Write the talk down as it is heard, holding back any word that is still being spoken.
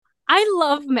I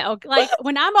love milk. Like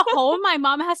when I'm at home, my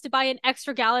mom has to buy an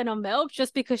extra gallon of milk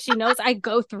just because she knows I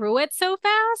go through it so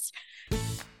fast.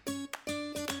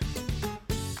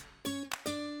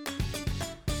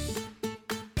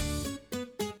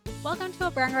 Welcome to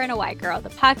A Brown Girl and a White Girl, the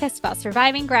podcast about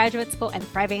surviving graduate school and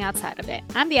thriving outside of it.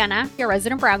 I'm Janna, your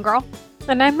resident brown girl.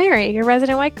 And I'm Mary, your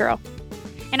resident white girl.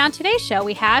 And on today's show,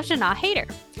 we have Janna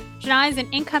Haider. Janna is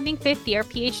an incoming fifth-year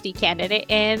PhD candidate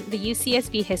in the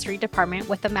UCSB History Department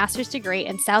with a master's degree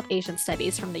in South Asian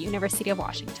Studies from the University of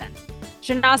Washington.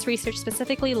 Janna's research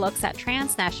specifically looks at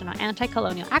transnational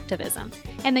anti-colonial activism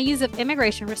and the use of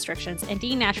immigration restrictions and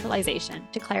denaturalization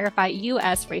to clarify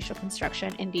U.S. racial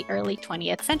construction in the early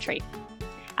 20th century.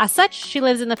 As such, she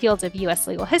lives in the fields of U.S.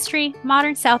 legal history,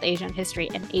 modern South Asian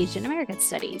history, and Asian American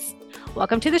studies.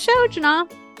 Welcome to the show,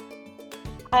 Janna.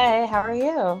 Hi, how are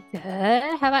you? Good.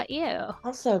 How about you?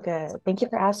 Also good. Thank you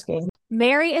for asking.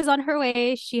 Mary is on her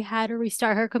way. She had to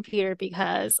restart her computer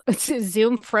because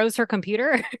Zoom froze her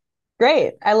computer.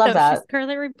 Great. I love that. She's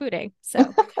currently rebooting.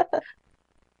 So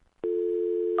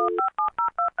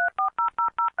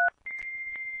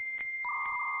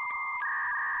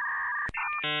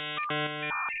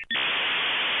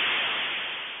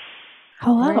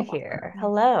Hello. We're here.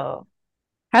 Hello.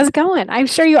 How's it going? I'm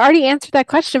sure you already answered that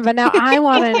question, but now I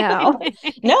want to know.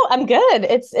 No, I'm good.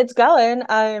 It's going.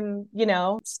 I'm,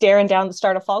 staring down the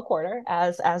start of fall quarter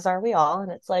as are we all. And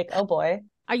it's like, oh boy.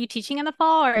 Are you teaching in the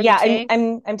fall or are Yeah, you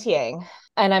I'm TAing.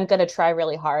 And I'm gonna try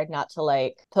really hard not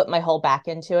to put my whole back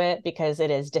into it because it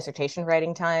is dissertation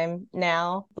writing time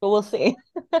now. But we'll see.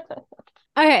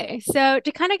 Okay, so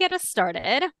to kind of get us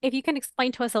started, if you can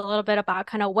explain to us a little bit about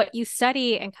kind of what you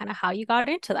study and kind of how you got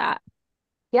into that.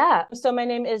 Yeah. So my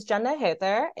name is Janna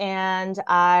Haider, and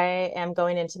I am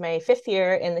going into my fifth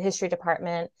year in the history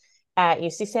department at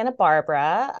UC Santa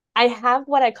Barbara. I have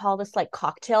what I call this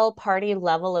cocktail party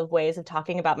level of ways of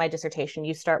talking about my dissertation.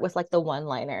 You start with the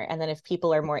one-liner, and then if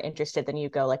people are more interested, then you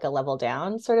go a level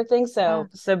down sort of thing. So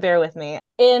bear with me.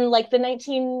 In the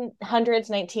 1900s,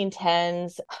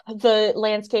 1910s, the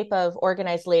landscape of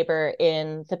organized labor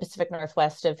in the Pacific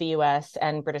Northwest of the US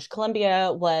and British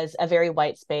Columbia was a very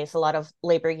white space. A lot of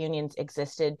labor unions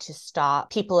existed to stop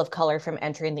people of color from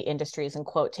entering the industries and,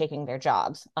 quote, taking their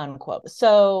jobs, unquote.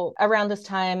 So around this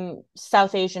time,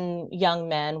 South Asian young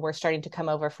men were starting to come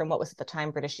over from what was at the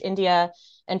time British India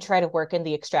and try to work in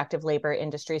the extractive labor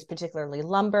industries, particularly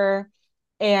lumber.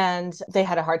 And they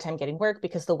had a hard time getting work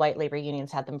because the white labor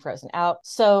unions had them frozen out.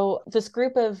 So this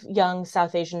group of young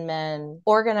South Asian men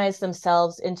organized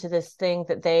themselves into this thing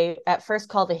that they at first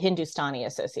called the Hindustani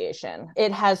Association.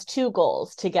 It has two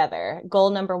goals together.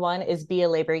 Goal number one is be a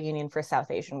labor union for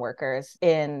South Asian workers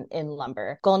in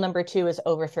lumber. Goal number two is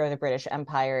overthrow the British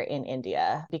Empire in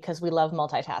India because we love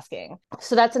multitasking.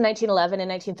 So that's in 1911. In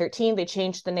 1913, they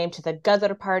changed the name to the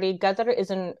Ghadar Party. Ghadar is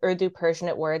an Urdu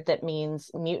Persianate word that means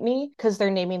mutiny because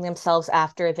they're naming themselves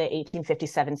after the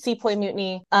 1857 Sepoy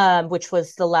Mutiny, which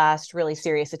was the last really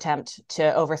serious attempt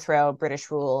to overthrow British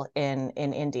rule in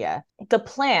India. The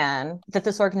plan that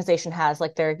this organization has,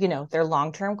 their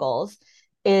long-term goals,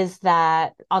 is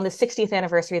that on the 60th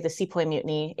anniversary of the Sepoy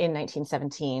Mutiny in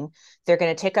 1917, they're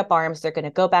going to take up arms, they're going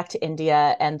to go back to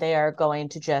India, and they are going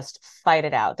to just fight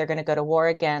it out. They're going to go to war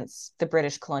against the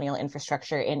British colonial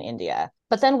infrastructure in India.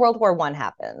 But then World War I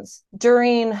happens.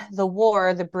 During the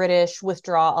war, the British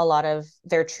withdraw a lot of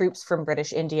their troops from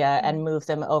British India and move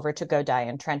them over to go die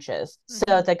in trenches.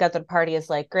 So the Ghadar Party is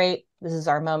like, great, this is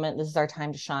our moment, this is our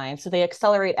time to shine. So they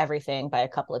accelerate everything by a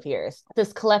couple of years.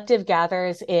 This collective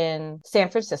gathers in San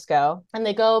Francisco and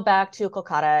they go back to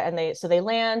Kolkata and they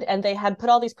land and they had put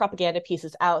all these propaganda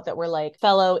pieces out that were like,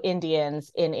 fellow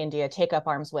Indians in India, take up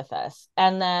arms with us.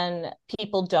 And then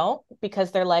people don't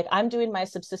because they're like, I'm doing my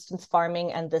subsistence farming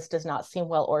and this does not seem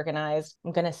well organized.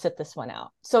 I'm going to sit this one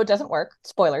out. So it doesn't work.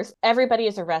 Spoilers. Everybody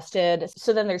is arrested.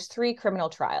 So then there's 3 criminal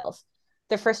trials.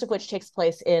 The first of which takes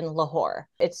place in Lahore.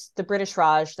 It's the British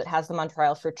Raj that has them on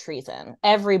trial for treason.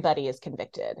 Everybody is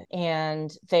convicted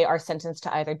and they are sentenced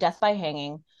to either death by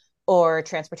hanging or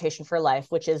transportation for life,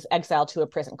 which is exile to a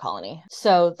prison colony.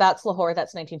 So that's Lahore,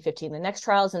 that's 1915. The next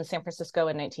trial is in San Francisco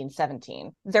in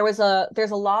 1917. There's a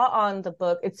law on the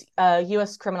book, it's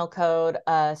US Criminal Code,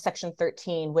 Section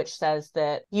 13, which says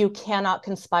that you cannot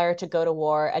conspire to go to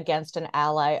war against an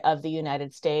ally of the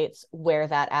United States where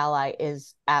that ally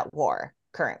is at war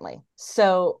currently.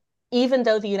 So even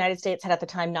though the United States had at the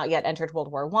time not yet entered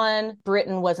World War I,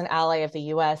 Britain was an ally of the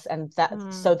US, and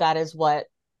so that is what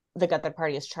the Gothic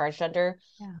Party is charged under.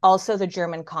 Yeah. Also, the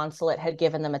German consulate had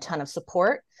given them a ton of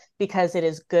support because it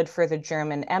is good for the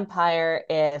German Empire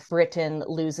if Britain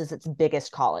loses its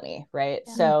biggest colony, right?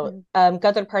 Yeah. So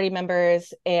Gothic Party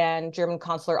members and German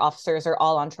consular officers are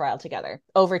all on trial together.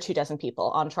 Over 24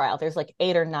 people on trial. There's like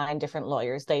 8 or 9 different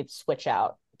lawyers. They switch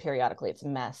out periodically. It's a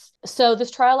mess. So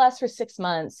this trial lasts for 6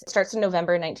 months. It starts in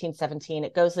November 1917.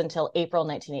 It goes until April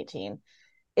 1918.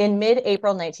 In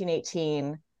mid-April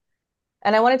 1918,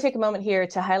 and I want to take a moment here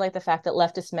to highlight the fact that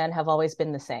leftist men have always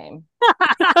been the same.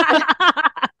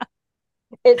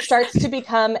 It starts to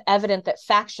become evident that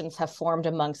factions have formed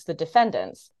amongst the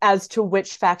defendants as to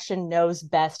which faction knows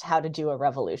best how to do a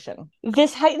revolution.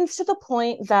 This heightens to the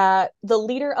point that the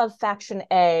leader of faction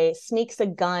A sneaks a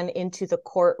gun into the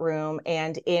courtroom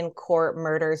and in court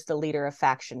murders the leader of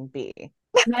faction B.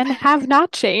 Men have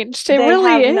not changed. It They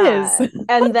really have is. not.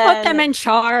 And then Put them in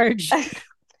charge.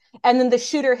 And then the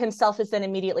shooter himself is then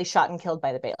immediately shot and killed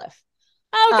by the bailiff.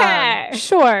 Okay.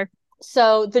 Sure.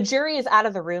 So the jury is out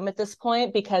of the room at this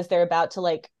point because they're about to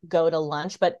like go to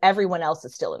lunch, but everyone else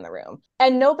is still in the room.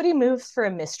 And nobody moves for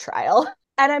a mistrial.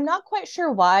 And I'm not quite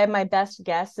sure why. My best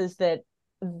guess is that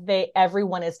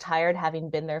everyone is tired having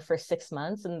been there for 6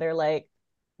 months and they're like,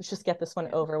 let's just get this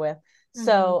one over with. Mm-hmm.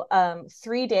 So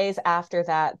 3 days after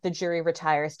that, the jury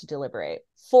retires to deliberate.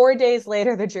 4 days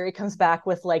later, the jury comes back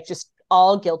with like just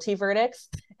all guilty verdicts,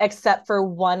 except for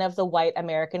one of the white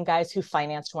American guys who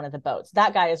financed one of the boats.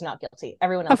 That guy is not guilty.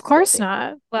 Everyone else Of course is guilty.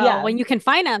 not. Well, when you can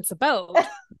finance a boat.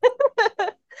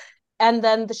 And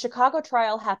then the Chicago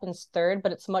trial happens third,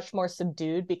 but it's much more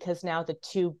subdued because now the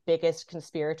 2 biggest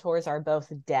conspirators are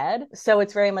both dead. So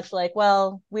it's very much like,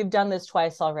 well, we've done this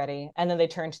twice already. And then they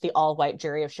turn to the all-white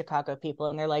jury of Chicago people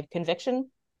and they're like, conviction,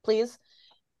 please.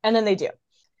 And then they do.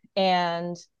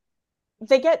 And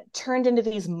they get turned into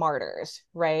these martyrs,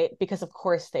 right? Because of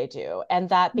course they do. And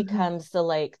that becomes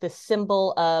the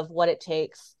symbol of what it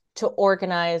takes to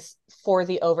organize for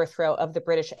the overthrow of the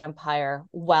British Empire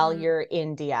while you're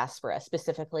in diaspora,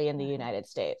 specifically in the United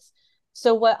States.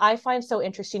 So what I find so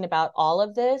interesting about all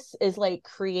of this is like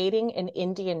creating an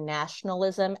Indian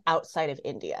nationalism outside of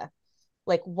India.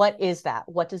 Like, what is that?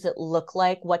 What does it look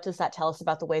like? What does that tell us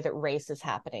about the way that race is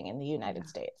happening in the United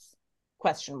States?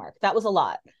 Question mark. That was a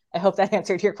lot. I hope that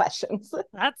answered your questions.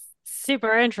 That's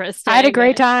super interesting. I had a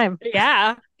great time.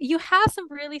 Yeah. You have some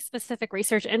really specific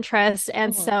research interests.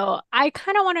 And so I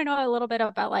kind of want to know a little bit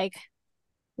about like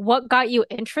what got you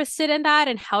interested in that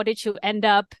and how did you end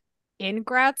up in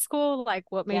grad school? Like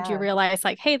what made you realize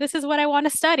like, hey, this is what I want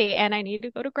to study and I need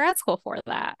to go to grad school for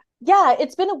that? Yeah,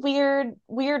 it's been a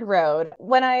weird road.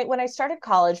 When I started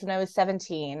college, when I was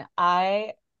 17,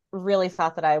 I really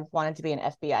thought that I wanted to be an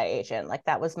FBI agent. Like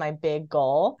that was my big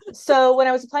goal. So when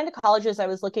I was applying to colleges, I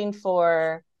was looking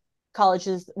for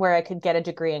colleges where I could get a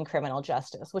degree in criminal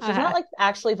justice, which is not like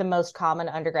actually the most common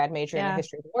undergrad major in the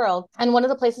history of the world. And one of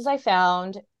the places I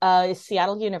found is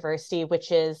Seattle University,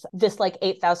 which is this like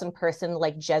 8,000 person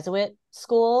like Jesuit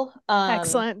school.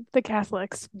 Excellent. The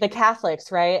Catholics,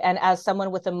 right? And as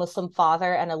someone with a Muslim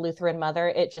father and a Lutheran mother,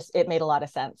 it made a lot of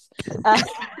sense.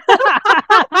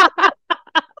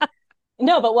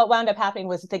 No, but what wound up happening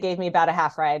was they gave me about a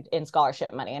half ride in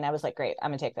scholarship money. And I was like, great, I'm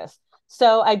gonna take this.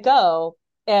 So I go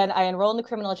and I enroll in the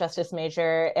criminal justice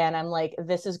major and I'm like,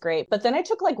 this is great. But then I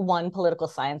took like one political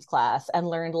science class and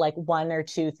learned like 1 or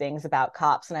 2 things about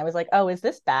cops. And I was like, oh, is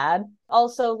this bad?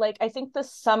 Also, like, I think the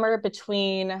summer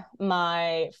between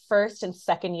my first and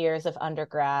second years of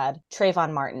undergrad,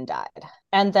 Trayvon Martin died.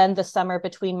 And then the summer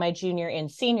between my junior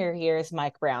and senior years,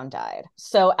 Mike Brown died.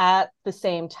 So at the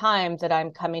same time that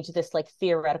I'm coming to this like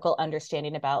theoretical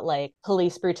understanding about like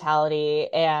police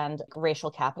brutality and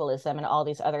racial capitalism and all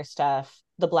these other stuff,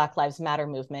 the Black Lives Matter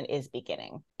movement is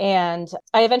beginning. And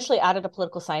I eventually added a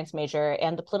political science major,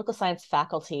 and the political science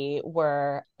faculty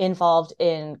were involved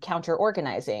in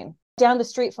counter-organizing. Down the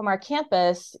street from our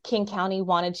campus, King County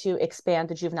wanted to expand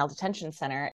the juvenile detention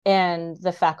center, and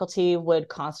the faculty would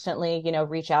constantly,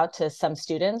 reach out to some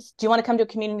students. Do you want to come to a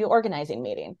community organizing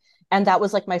meeting? And that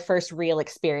was like my first real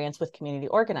experience with community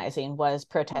organizing, was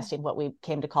protesting what we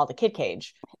came to call the kid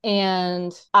cage.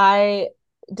 And I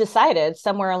decided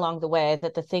somewhere along the way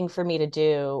that the thing for me to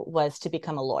do was to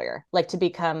become a lawyer, like to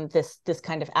become this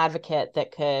kind of advocate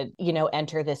that could,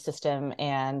 enter this system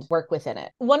and work within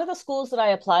it. One of the schools that I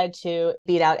applied to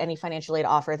beat out any financial aid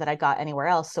offer that I got anywhere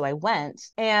else. So I went,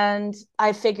 and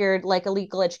I figured like a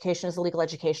legal education is a legal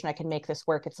education. I can make this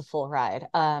work. It's a full ride.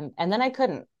 And then I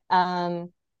couldn't.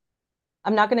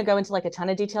 I'm not going to go into like a ton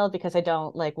of detail because I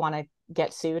don't like want to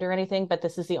get sued or anything, but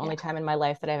this is the only time in my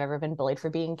life that I've ever been bullied for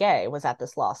being gay, was at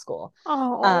this law school.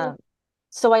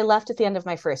 So I left at the end of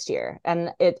my first year,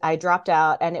 and I dropped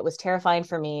out, and it was terrifying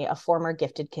for me, a former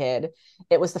gifted kid.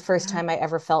 It was the first time I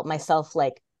ever felt myself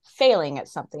like failing at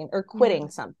something or quitting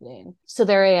something. So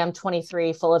there I am,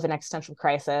 23, full of an existential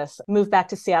crisis, moved back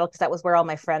to Seattle because that was where all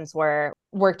my friends were,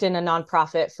 worked in a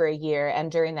nonprofit for a year.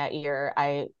 And during that year,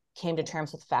 I came to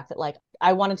terms with the fact that like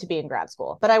I wanted to be in grad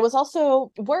school, but I was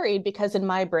also worried because in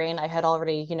my brain, I had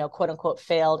already, quote unquote,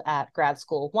 failed at grad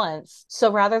school once.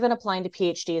 So rather than applying to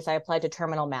PhDs, I applied to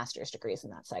terminal master's degrees in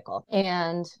that cycle.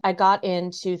 And I got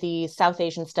into the South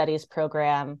Asian Studies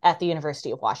program at the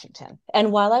University of Washington.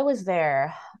 And while I was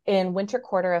there, in winter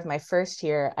quarter of my first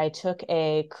year, I took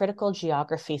a critical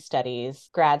geography studies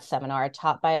grad seminar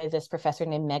taught by this professor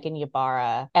named Megan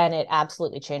Ybarra. And it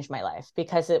absolutely changed my life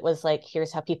because it was like,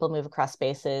 here's how people move across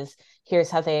spaces.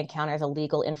 Here's how they encounter the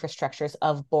legal infrastructures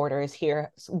of borders. Here's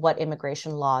what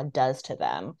immigration law does to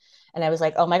them. And I was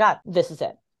like, oh my God, this is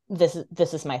it.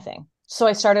 This is my thing. So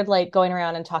I started like going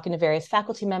around and talking to various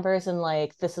faculty members and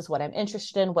like, this is what I'm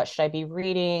interested in. What should I be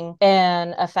reading?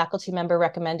 And a faculty member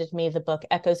recommended me the book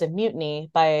Echoes of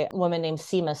Mutiny by a woman named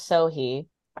Seema Sohi.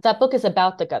 That book is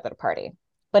about the Ghadar Party,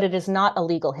 but it is not a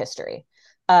legal history.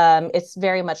 It's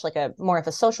very much like more of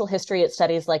a social history. It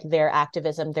studies like their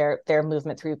activism, their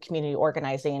movement through community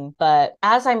organizing. But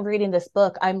as I'm reading this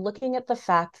book, I'm looking at the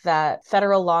fact that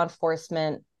federal law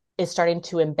enforcement is starting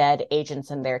to embed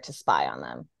agents in there to spy on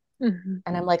them. Mm-hmm.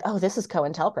 And I'm like, oh, this is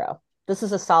COINTELPRO. This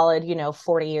is a solid,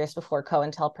 40 years before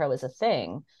COINTELPRO is a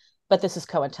thing, but this is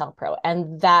COINTELPRO.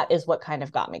 And that is what kind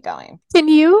of got me going. Can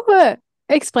you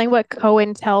explain what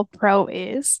COINTELPRO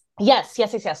is? Yes.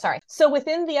 Sorry. So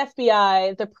within the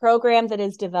FBI, the program that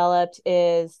is developed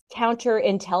is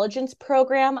Counterintelligence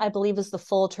Program, I believe is the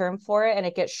full term for it, and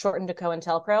it gets shortened to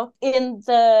COINTELPRO. In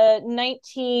the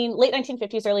late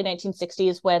 1950s, early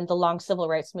 1960s, when the long civil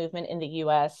rights movement in the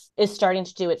U.S. is starting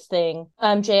to do its thing,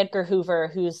 J. Edgar Hoover,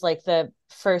 who's like the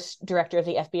first director of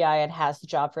the FBI and has the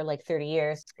job for like 30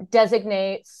 years,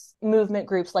 designates movement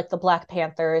groups like the Black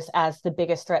Panthers as the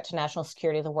biggest threat to national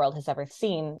security the world has ever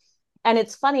seen. And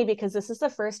it's funny because this is the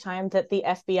first time that the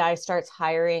FBI starts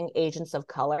hiring agents of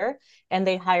color, and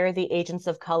they hire the agents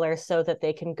of color so that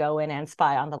they can go in and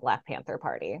spy on the Black Panther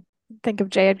Party. Think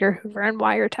of J. Edgar Hoover and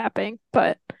wiretapping,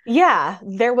 but yeah,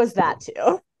 there was that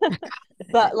too.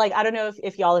 But like, I don't know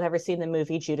if y'all have ever seen the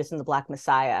movie Judas and the Black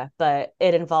Messiah, but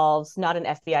it involves not an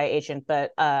FBI agent, but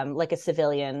like a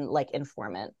civilian, like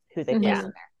informant who they place in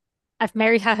there. If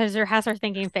Mary has her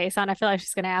thinking face on, I feel like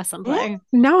she's going to ask something.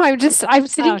 No, I'm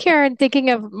sitting here and thinking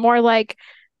of more like,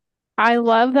 I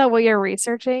love that what you're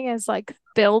researching is like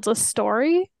builds a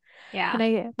story. Yeah. And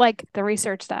I like the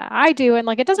research that I do, and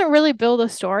like it doesn't really build a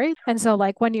story. And so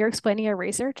like when you're explaining your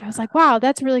research, I was like, wow,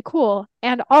 that's really cool.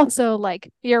 And also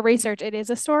like your research, it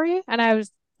is a story. And I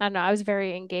don't know, I was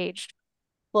very engaged.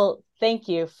 Well, thank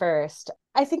you first.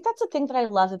 I think that's the thing that I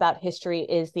love about history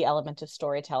is the element of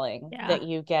storytelling that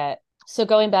you get. So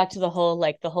going back to the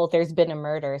whole there's been a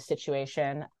murder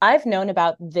situation, I've known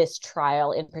about this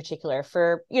trial in particular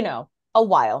for, a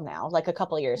while now, like a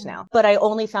couple of years now. But I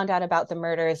only found out about the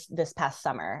murders this past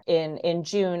summer. In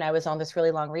June, I was on this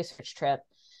really long research trip.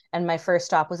 And my first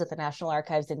stop was at the National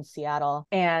Archives in Seattle.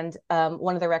 And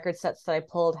one of the record sets that I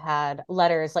pulled had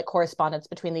letters, like correspondence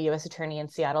between the U.S. Attorney in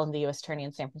Seattle and the U.S. Attorney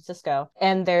in San Francisco.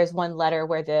 And there's one letter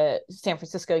where the San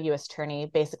Francisco U.S. Attorney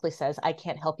basically says, I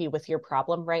can't help you with your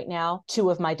problem right now. 2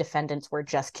 of my defendants were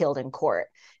just killed in court.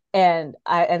 And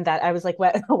I was like,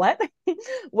 what?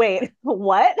 Wait,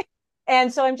 what?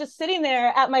 And so I'm just sitting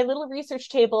there at my little research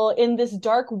table in this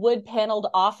dark wood paneled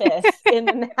office in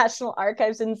the National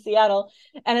Archives in Seattle.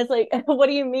 And it's like, what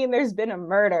do you mean there's been a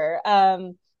murder?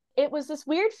 It was this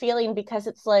weird feeling because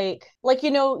it's like,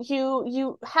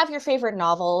 you have your favorite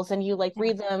novels and you like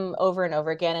read them over and over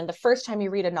again. And the first time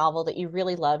you read a novel that you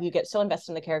really love, you get so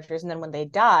invested in the characters. And then when they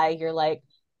die, you're like,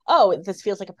 oh, this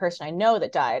feels like a person I know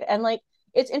that died. And like,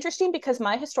 it's interesting because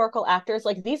my historical actors,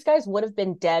 like these guys would have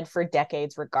been dead for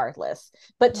decades regardless.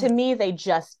 But to me, they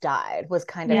just died was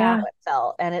kind of how it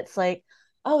felt. And it's like,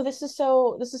 oh, this is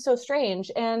so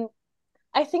strange. And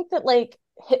I think that like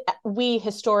we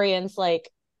historians, like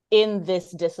in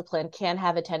this discipline, can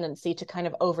have a tendency to kind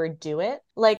of overdo it.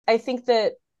 Like, I think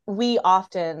that we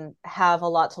often have a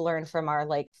lot to learn from our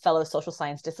like fellow social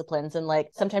science disciplines. And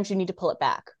like, sometimes you need to pull it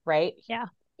back, right? Yeah.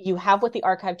 You have what the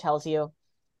archive tells you.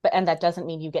 And that doesn't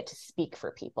mean you get to speak for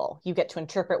people. You get to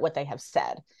interpret what they have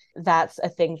said. That's a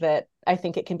thing that I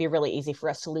think it can be really easy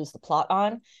for us to lose the plot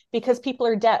on because people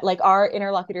are dead. Like our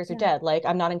interlocutors are dead. Like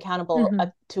I'm not accountable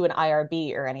to an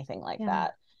IRB or anything like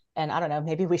that. And I don't know,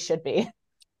 maybe we should be.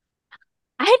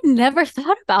 I'd never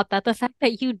thought about that. The fact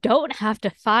that you don't have to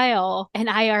file an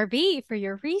IRB for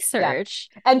your Yeah. research.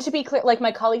 And to be clear, like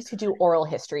my colleagues who do oral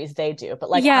histories, they do, but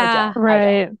like I Yeah. don't. I don't.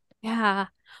 Right. Yeah.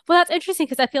 Well, that's interesting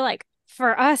because I feel like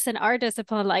for us in our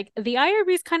discipline, like the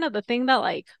IRB is kind of the thing that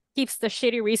like keeps the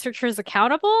shitty researchers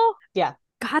accountable. Yeah.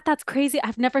 God, that's crazy.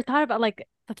 I've never thought about like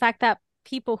the fact that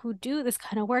people who do this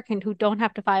kind of work and who don't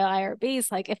have to file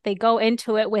IRBs, like if they go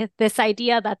into it with this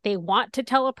idea that they want to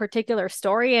tell a particular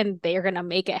story and they're going to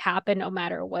make it happen no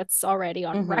matter what's already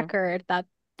on record, that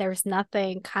there's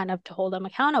nothing kind of to hold them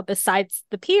accountable besides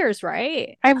the peers,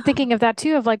 right? I'm thinking of that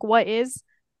too, of like what is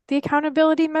the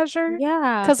accountability measure?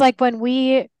 Yeah. Because like when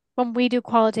we do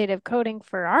qualitative coding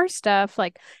for our stuff,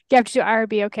 like you have to do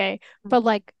IRB, okay, but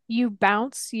like you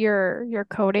bounce your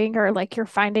coding or like your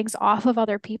findings off of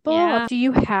other people. Yeah. Do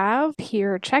you have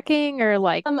peer checking or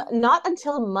like Not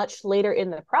until much later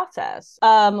in the process.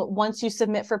 Once you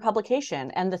submit for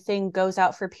publication and the thing goes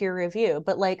out for peer review.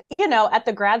 But like, you know, at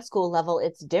the grad school level,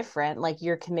 it's different. Like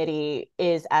your committee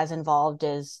is as involved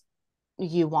as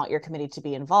you want your committee to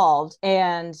be involved.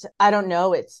 And I don't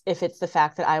know if it's the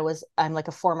fact that I'm like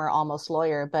a former almost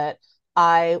lawyer, but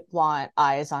I want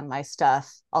eyes on my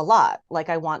stuff a lot. Like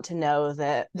I want to know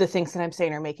that the things that I'm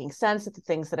saying are making sense, that the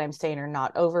things that I'm saying are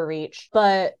not overreach.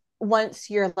 But once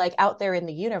you're like out there in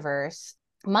the universe,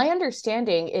 my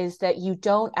understanding is that you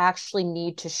don't actually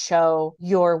need to show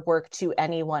your work to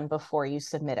anyone before you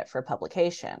submit it for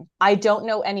publication. I don't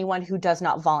know anyone who does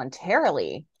not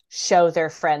voluntarily show their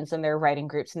friends and their writing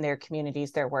groups and their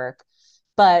communities their work,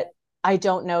 but I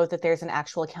don't know that there's an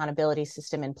actual accountability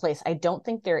system in place. I don't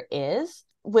think there is.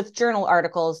 With journal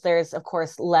articles, there's of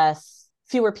course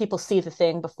fewer people see the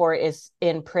thing before it is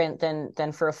in print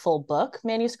than for a full book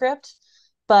manuscript.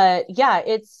 But yeah,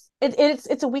 it's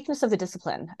a weakness of the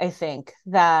discipline, I think,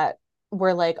 that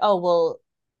we're like, oh well,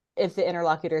 if the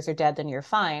interlocutors are dead, then you're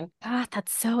fine. God,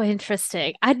 that's so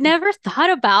interesting. I'd never thought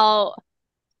about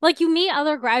like you meet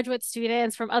other graduate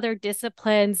students from other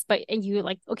disciplines, but and you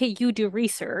like, okay, you do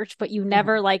research, but you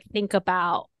never like think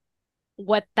about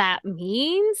what that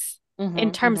means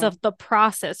in terms of the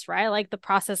process, right? Like the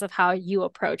process of how you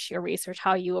approach your research,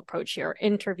 how you approach your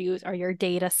interviews or your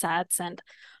data sets and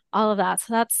all of that.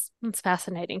 So that's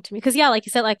fascinating to me. Because yeah, like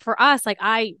you said, like for us, like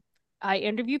I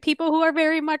interview people who are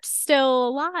very much still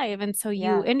alive. And so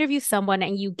you interview someone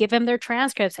and you give them their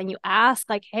transcripts and you ask,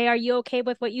 like, hey, are you okay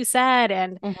with what you said?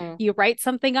 And you write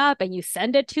something up and you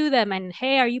send it to them. And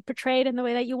hey, are you portrayed in the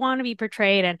way that you want to be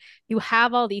portrayed? And you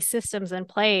have all these systems in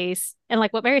place. And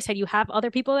like what Mary said, you have other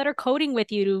people that are coding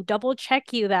with you to double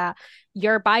check you that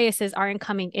your biases aren't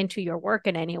coming into your work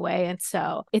in any way. And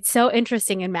so it's so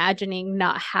interesting imagining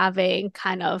not having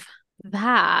kind of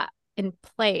that in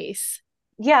place.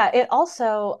 Yeah, it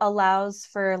also allows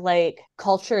for like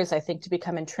cultures, I think, to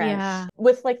become entrenched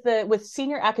with with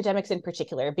senior academics in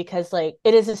particular, because like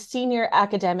it is a senior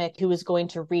academic who is going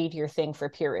to read your thing for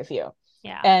peer review.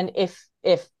 Yeah. And if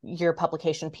your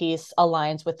publication piece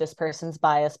aligns with this person's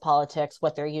bias, politics,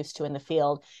 what they're used to in the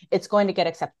field, it's going to get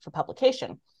accepted for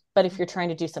publication. But if you're trying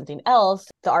to do something else,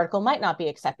 the article might not be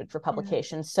accepted for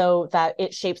publication. So that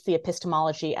it shapes the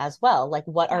epistemology as well. Like,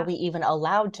 what are we even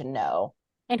allowed to know?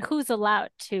 And who's allowed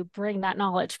to bring that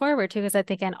knowledge forward too? Because I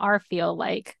think in our field,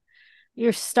 like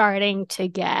you're starting to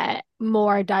get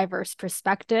more diverse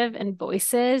perspective and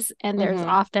voices. And there's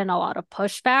often a lot of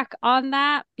pushback on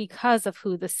that because of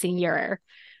who the senior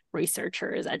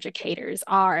researchers, educators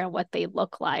are and what they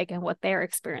look like and what their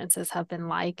experiences have been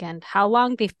like and how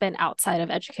long they've been outside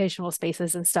of educational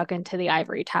spaces and stuck into the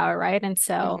ivory tower, right? And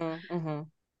so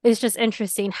it's just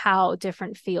interesting how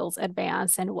different fields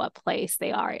advance and what place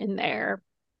they are in their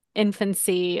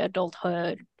infancy,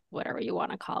 adulthood, whatever you want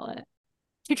to call it.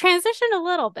 To transition a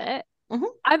little bit,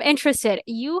 I'm interested.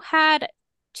 You had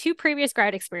 2 previous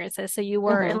grad experiences. So you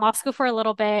were in law school for a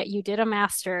little bit, you did a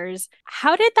master's.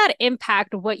 How did that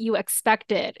impact what you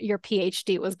expected your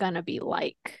PhD was going to be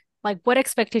like? Like, what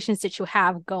expectations did you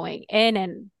have going in,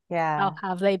 and how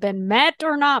have they been met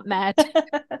or not met?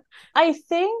 I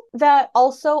think that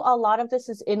also a lot of this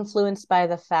is influenced by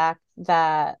the fact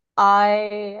that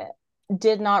I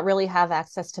did not really have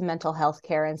access to mental health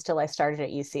care until I started at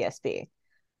UCSB.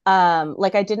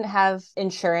 Like I didn't have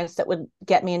insurance that would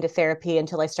get me into therapy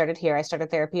until I started here. I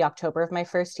started therapy October of my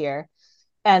first year.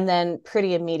 And then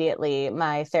pretty immediately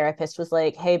my therapist was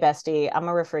like, hey, bestie, I'm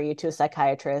gonna refer you to a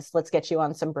psychiatrist. Let's get you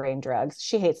on some brain drugs.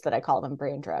 She hates that I call them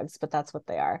brain drugs, but that's what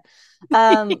they are.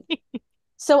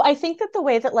 So I think that the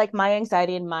way that like my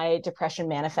anxiety and my depression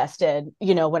manifested,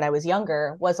 you know, when I was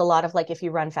younger was a lot of like, if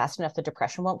you run fast enough, the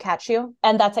depression won't catch you.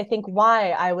 And that's, I think,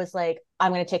 why I was like,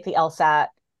 I'm going to take the LSAT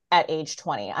at age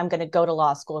 20. I'm going to go to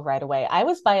law school right away. I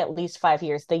was by at least 5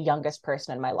 years the youngest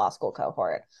person in my law school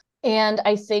cohort. And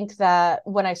I think that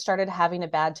when I started having a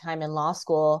bad time in law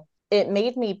school, it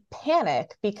made me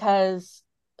panic because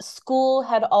school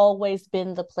had always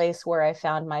been the place where I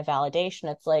found my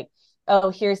validation. It's like, oh,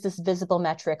 here's this visible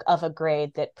metric of a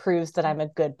grade that proves that I'm a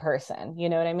good person. You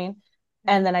know what I mean?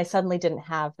 And then I suddenly didn't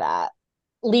have that.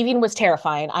 Leaving was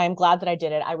terrifying. I am glad that I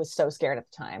did it. I was so scared at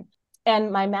the time.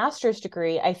 And my master's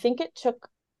degree, I think it took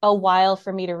a while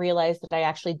for me to realize that I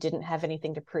actually didn't have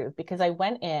anything to prove, because I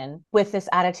went in with this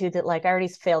attitude that like, I already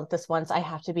failed this once. I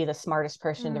have to be the smartest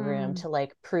person in the room to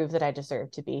like prove that I deserve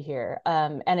to be here.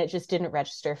 And it just didn't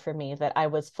register for me that I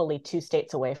was fully 2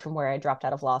 states away from where I dropped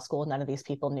out of law school. None of these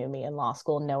people knew me in law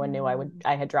school. No one knew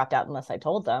I had dropped out unless I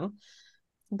told them.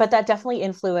 But that definitely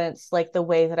influenced like the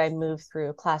way that I move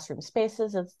through classroom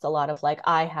spaces. It's a lot of like,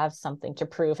 I have something to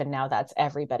prove, and now that's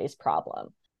everybody's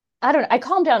problem. I don't know. I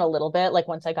calmed down a little bit, like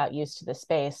once I got used to the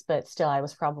space, but still I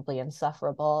was probably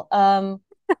insufferable. And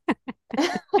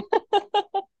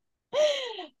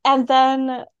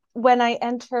then when I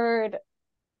entered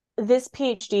this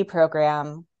PhD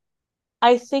program,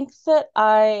 I think that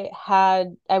I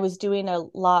was doing a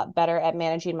lot better at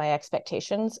managing my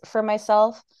expectations for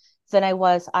myself than I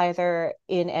was either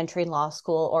in entering law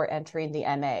school or entering the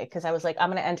MA. Because I was like, I'm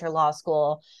going to enter law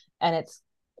school and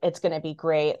it's going to be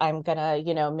great. I'm going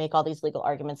to, make all these legal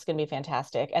arguments. It's going to be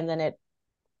fantastic. And then it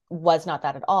was not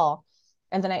that at all.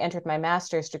 And then I entered my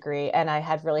master's degree and I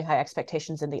had really high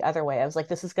expectations in the other way. I was like,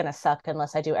 this is going to suck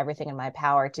unless I do everything in my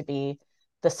power to be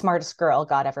the smartest girl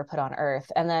God ever put on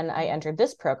earth. And then I entered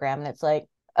this program and it's like,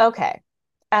 okay,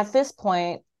 at this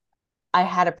point, I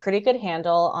had a pretty good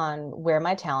handle on where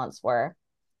my talents were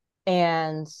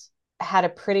and had a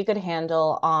pretty good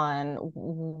handle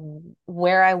on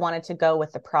where I wanted to go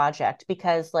with the project,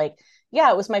 because like,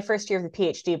 yeah, it was my first year of the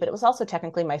PhD, but it was also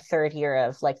technically my 3rd year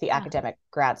of like the academic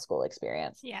grad school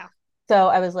experience. Yeah. So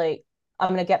I was like, I'm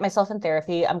going to get myself in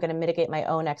therapy. I'm going to mitigate my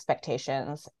own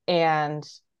expectations, and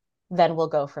then we'll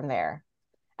go from there.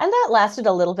 And that lasted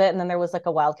a little bit. And then there was like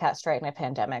a wildcat strike and a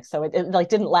pandemic. So it like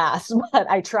didn't last, but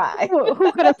I tried.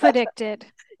 Who could have predicted?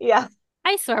 Yeah.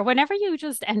 I swear, whenever you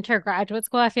just enter graduate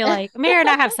school, I feel like Mary and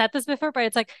I have said this before, but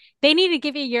it's like they need to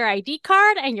give you your ID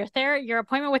card and your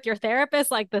appointment with your therapist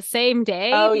like the same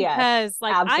day. Oh, because yes,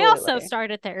 like I also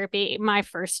started therapy my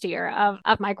first year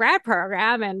of my grad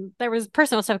program, and there was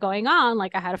personal stuff going on.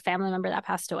 Like I had a family member that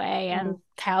passed away and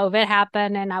COVID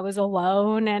happened and I was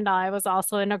alone, and I was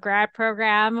also in a grad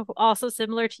program, also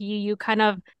similar to you. You kind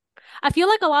of, I feel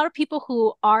like a lot of people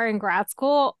who are in grad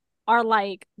school are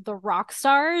like the rock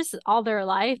stars all their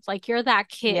life. Like you're that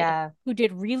kid who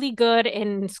did really good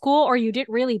in school, or you did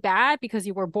really bad because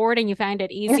you were bored and you found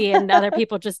it easy and other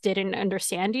people just didn't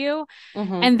understand you.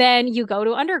 And then you go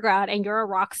to undergrad and you're a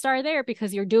rock star there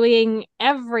because you're doing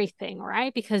everything,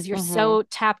 right? Because you're so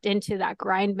tapped into that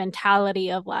grind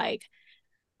mentality of like,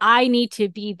 I need to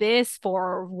be this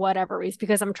for whatever reason,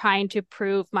 because I'm trying to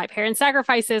prove my parents'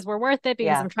 sacrifices were worth it,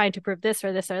 because I'm trying to prove this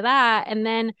or this or that. And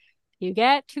then you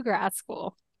get to grad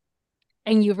school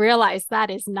and you realize that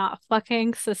is not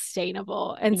fucking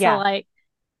sustainable. And so like,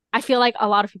 I feel like a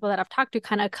lot of people that I've talked to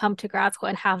kind of come to grad school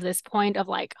and have this point of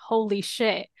like, holy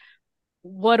shit,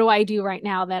 what do I do right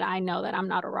now that I know that I'm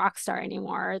not a rock star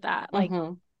anymore? That like,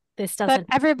 this doesn't.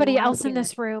 But everybody else in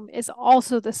this room is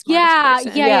also the smartest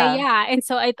person. Yeah. And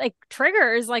so it like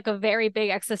triggers like a very big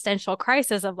existential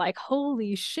crisis of like,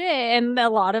 holy shit. And a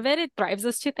lot of it drives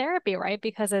us to therapy, right?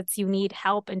 Because you need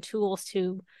help and tools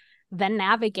to then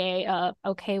navigate.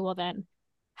 Okay, well then,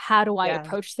 how do I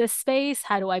approach this space?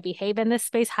 How do I behave in this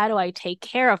space? How do I take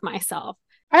care of myself?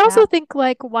 I also think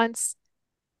like once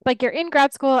like you're in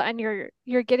grad school and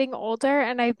you're getting older,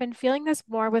 and I've been feeling this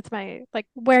more with my like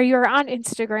where you're on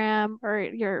Instagram or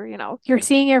you're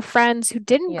seeing your friends who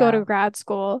didn't go to grad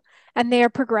school and they are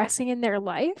progressing in their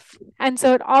life. And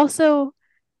so it also,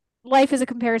 life is a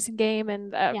comparison game,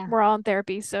 and we're all in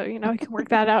therapy, so we can work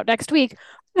that out next week.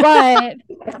 But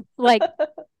like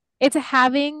it's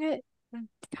having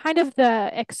kind of the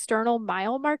external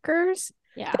mile markers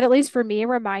that, at least for me,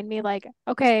 remind me like,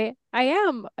 okay, I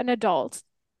am an adult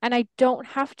and I don't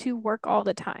have to work all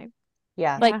the time.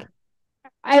 Like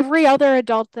every other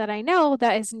adult that I know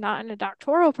that is not in a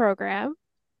doctoral program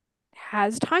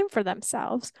has time for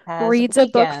themselves, reads a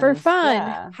book for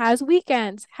fun, has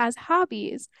weekends, has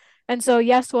hobbies. And so,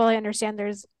 yes, well, I understand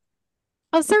there's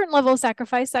a certain level of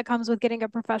sacrifice that comes with getting a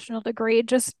professional degree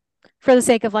just for the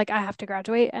sake of like, I have to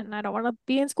graduate and I don't want to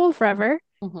be in school forever.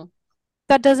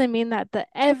 That doesn't mean that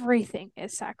everything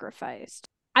is sacrificed.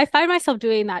 I find myself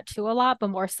doing that too a lot, but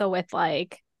more so with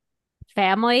like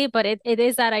family, but it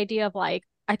is that idea of like,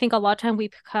 I think a lot of time we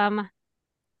become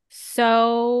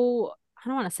so, I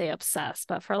don't want to say obsessed,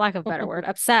 but for lack of a better word,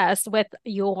 obsessed with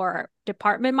your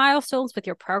department milestones, with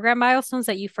your program milestones,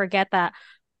 that you forget that,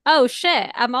 oh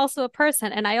shit, I'm also a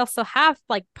person. And I also have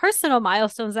like personal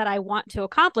milestones that I want to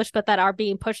accomplish, but that are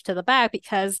being pushed to the back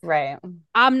because Right.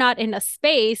 I'm not in a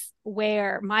space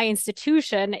where my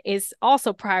institution is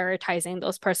also prioritizing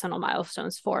those personal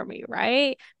milestones for me,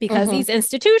 right? Because these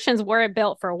institutions weren't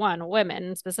built for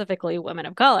women, specifically women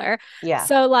of color. Yeah.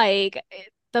 So like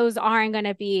those aren't going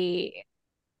to be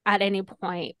at any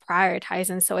point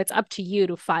prioritized. And so it's up to you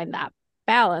to find that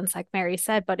balance, like Mary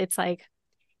said, but it's like,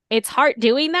 it's hard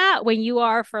doing that when you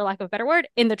are, for lack of a better word,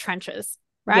 in the trenches,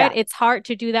 right? Yeah. It's hard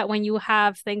to do that when you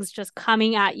have things just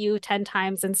coming at you 10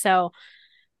 times. And so,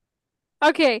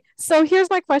 Okay, so here's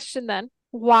my question then.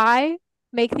 Why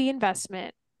make the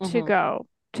investment to go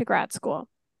to grad school?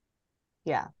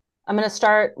 Yeah. I'm going to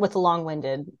start with a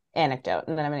long-winded anecdote,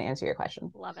 and then I'm going to answer your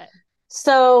question. love it.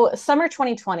 So, summer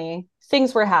 2020,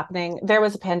 things were happening. There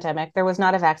was a pandemic. There was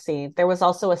not a vaccine. There was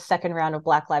also a second round of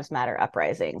Black Lives Matter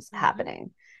uprisings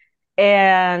happening.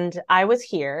 And I was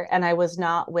here, and I was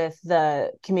not with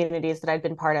the communities that I'd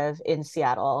been part of in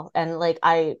Seattle. And like,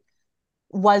 I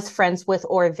was friends with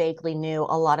or vaguely knew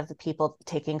a lot of the people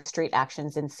taking street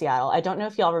actions in Seattle. I don't know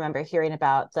if y'all remember hearing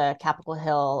about the Capitol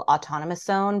Hill Autonomous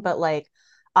Zone, but like,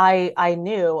 I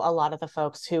knew a lot of the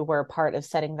folks who were part of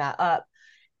setting that up.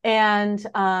 And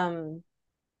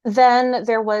then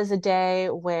there was a day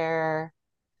where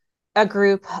a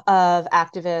group of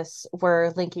activists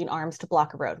were linking arms to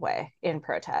block a roadway in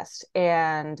protest.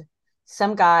 And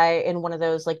some guy in one of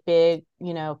those like big,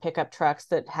 pickup trucks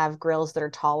that have grills that are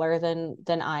taller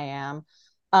than I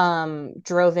am,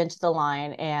 drove into the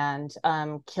line and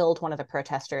killed one of the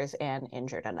protesters and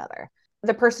injured another.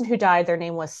 The person who died, their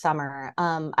name was Summer.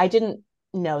 I didn't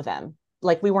know them.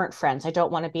 Like, we weren't friends. I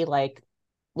don't want to be like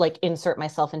insert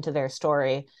myself into their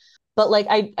story, but like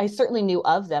I certainly knew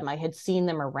of them. I had seen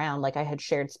them around, like I had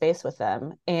shared space with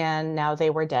them, and now they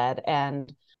were dead.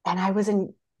 And I was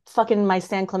in fucking my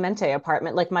San Clemente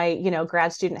apartment, like my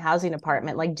grad student housing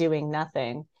apartment, like doing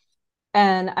nothing.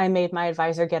 And I made my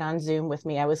advisor get on Zoom with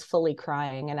me. I was fully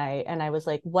crying, and I was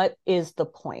like, what is the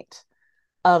point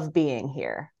of being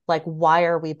here? Like, why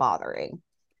are we bothering?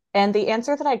 And the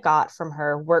answer that I got from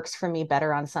her works for me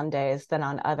better on some days than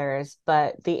on others.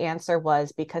 But the answer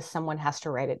was because someone has to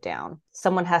write it down.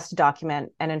 Someone has to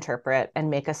document and interpret and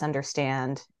make us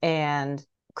understand and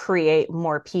create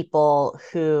more people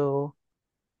who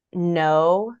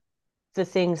know the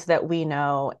things that we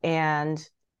know and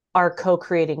are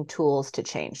co-creating tools to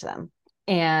change them.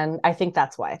 And I think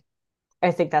that's why.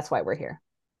 I think that's why we're here.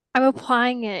 I'm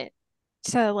applying it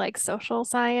to like social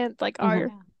science, like our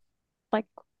like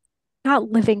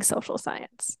not living social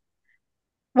science.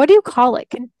 What do you call it?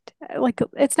 Like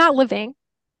it's not living,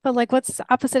 but like what's the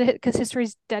opposite? Because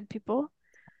history's dead people.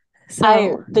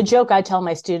 So the joke I tell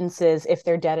my students is if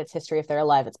they're dead, it's history. If they're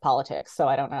alive, it's politics. So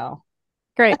I don't know.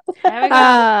 great. There we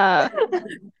go.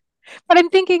 But I'm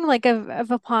thinking like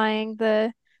of applying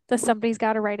the somebody's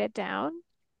got to write it down.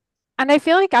 And I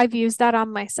feel like I've used that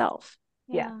on myself.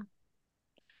 Yeah.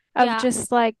 Of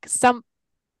just like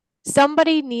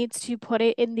somebody needs to put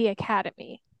it in the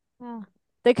academy.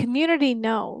 The community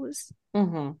knows,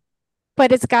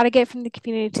 but it's got to get from the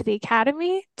community to the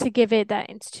academy to give it that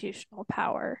institutional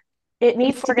power. It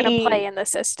needs if we're going to play in the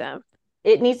system.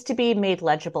 It needs to be made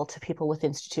legible to people with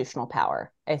institutional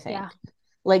power, I think.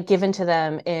 Like given to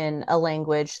them in a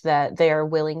language that they are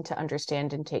willing to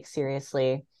understand and take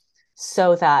seriously,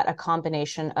 so that a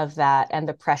combination of that and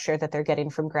the pressure that they're getting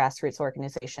from grassroots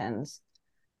organizations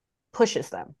pushes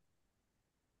them.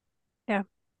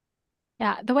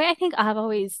 Yeah, the way I think I've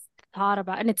always thought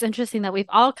about, and it's interesting that we've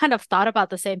all kind of thought about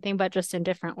the same thing, but just in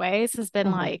different ways, has been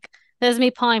like, this is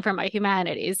me pulling from my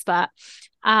humanities, but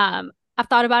I've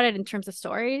thought about it in terms of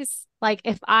stories. Like,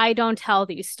 if I don't tell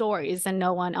these stories, then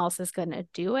no one else is going to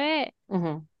do it.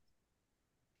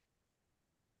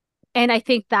 And I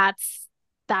think that's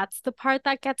the part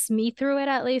that gets me through it,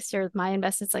 at least, or my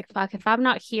investments. Like, fuck, if I'm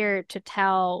not here to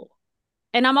tell,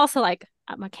 and I'm also like,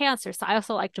 I'm a Cancer, so I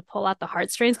also like to pull out the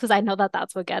heartstrings because I know that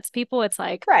that's what gets people. It's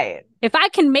like, right, if I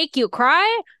can make you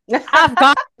cry, I've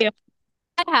got you.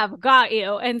 I have got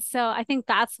you. And so I think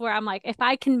that's where I'm like, if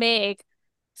I can make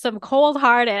some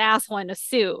cold-hearted asshole in a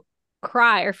suit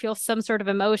cry or feel some sort of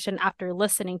emotion after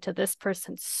listening to this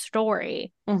person's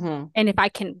story, and if I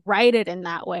can write it in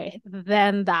that way,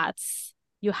 then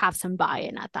you have some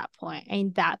buy-in at that point,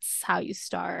 and that's how you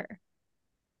start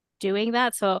doing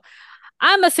that. So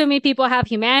I'm assuming people have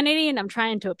humanity, and I'm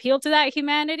trying to appeal to that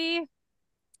humanity.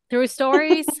 through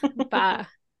stories, but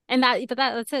that's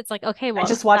it. It's like, okay, well, I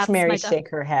just watched that's Mary my shake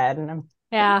her head, and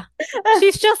yeah.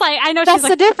 She's just like, I know That's she's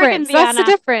like the freaking difference. That's the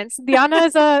Vienna. difference. Diana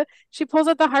is she pulls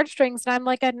at the heartstrings, and I'm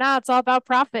like, nah, it's all about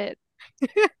profit.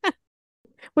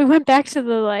 We went back to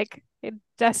the like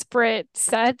desperate,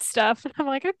 sad stuff, and I'm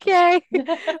like, okay,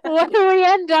 what do we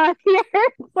end on here?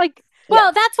 Like,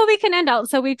 Well, that's what we can end on.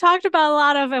 So we talked about a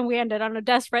lot of, and we ended on a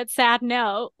desperate, sad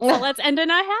note. So let's end on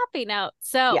a happy note.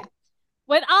 So Yeah.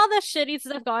 with all the shitty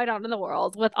stuff going on in the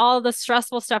world, with all the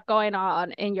stressful stuff going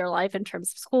on in your life in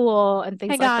terms of school and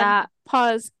things hang like on, that.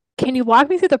 pause. Can you walk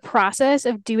me through the process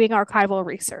of doing archival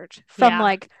research from Yeah.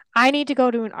 like I need to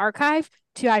go to an archive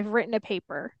to I've written a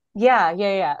paper?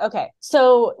 Yeah. Okay.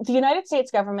 So the United States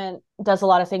government does a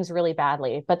lot of things really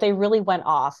badly, but they really went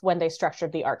off when they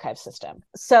structured the archive system.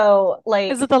 So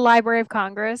like, Is it the Library of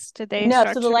Congress? Did they no, so the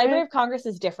structure Library it? of Congress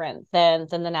is different than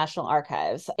the National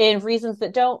Archives in reasons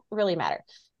that don't really matter.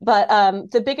 But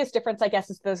the biggest difference, I guess,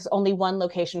 is there's only one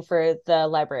location for the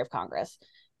Library of Congress.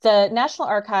 The National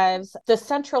Archives, the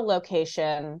central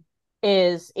location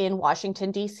is in Washington,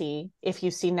 D.C. If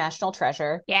you've seen National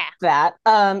Treasure, Yeah. that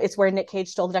it's where Nick Cage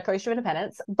stole the Declaration of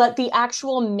Independence. But the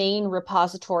actual main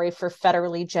repository for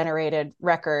federally generated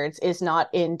records is not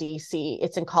in D.C.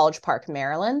 It's in College Park,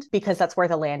 Maryland, because that's where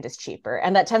the land is cheaper.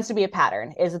 And that tends to be a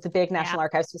pattern, is that the big National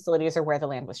Archives facilities are where the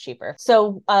land was cheaper.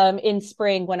 So in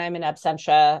spring, when I'm in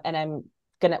absentia and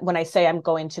when I say I'm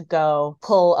going to go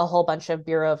pull a whole bunch of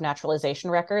Bureau of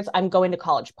Naturalization records, I'm going to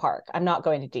College Park. I'm not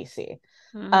going to DC.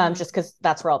 Just because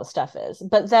that's where all the stuff is.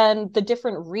 But then the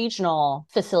different regional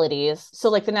facilities, so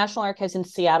like the National Archives in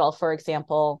Seattle, for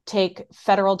example, take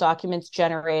federal documents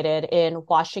generated in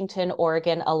Washington,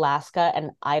 Oregon, Alaska,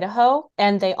 and Idaho,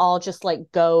 and they all just like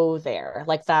go there.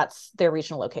 Like that's their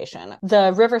regional location.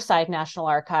 The Riverside National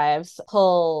Archives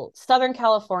pull Southern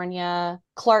California,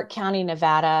 Clark County,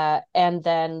 Nevada, and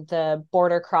then the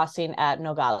border crossing at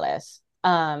Nogales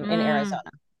in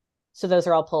Arizona. So those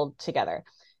are all pulled together.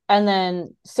 And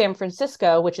then San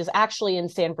Francisco, which is actually in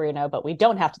San Bruno, but we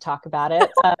don't have to talk about it,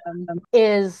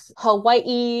 is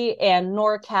Hawaii and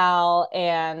NorCal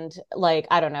and like,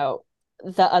 I don't know,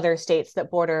 the other states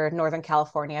that border Northern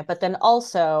California. But then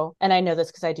also, and I know this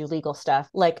because I do legal stuff,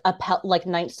 like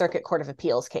Ninth Circuit Court of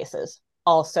Appeals cases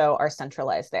also are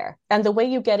centralized there. And the way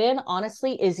you get in,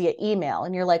 honestly, is via email.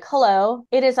 And you're like, hello,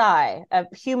 it is I, a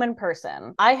human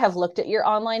person. I have looked at your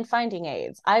online finding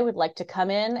aids. I would like to come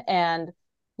in and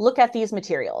look at these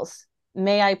materials.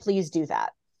 May I please do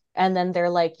that? And then they're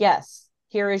like, yes,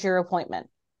 here is your appointment.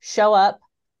 Show up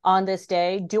on this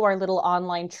day, do our little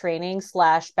online training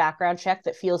 / background check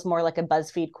that feels more like a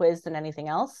BuzzFeed quiz than anything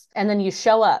else. And then you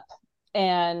show up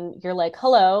and you're like,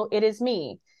 hello, it is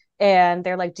me. And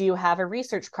they're like, do you have a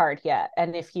research card yet?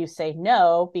 And if you say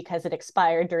no, because it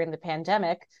expired during the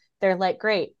pandemic, they're like,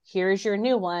 great, here's your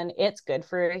new one. It's good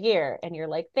for a year. And you're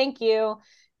like, thank you.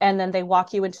 And then they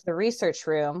walk you into the research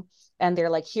room and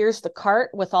they're like, here's the cart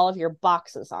with all of your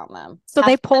boxes on them. So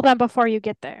they pull them before you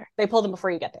get there. They pull them before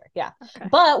you get there. Yeah. Okay.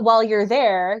 But while you're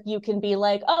there, you can be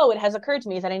like, oh, it has occurred to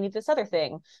me that I need this other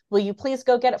thing. Will you please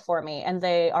go get it for me? And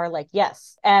they are like,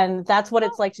 yes. And that's what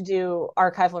it's like to do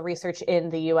archival research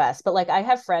in the US. But like, I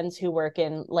have friends who work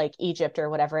in like Egypt or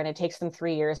whatever, and it takes them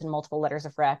 3 years and multiple letters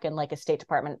of rec and like a State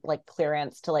Department like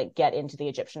clearance to like get into the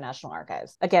Egyptian National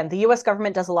Archives. Again, the US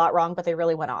government does a lot wrong, but they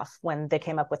really went off when they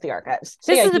came up with the archives.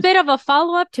 So this is a bit of a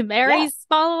follow-up to Mary's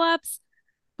follow-ups.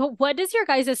 But what does your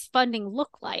guys' funding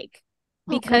look like?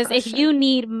 Because if you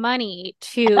need money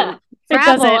to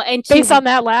travel and to based on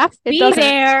that laugh, be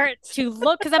there to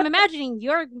look, because I'm imagining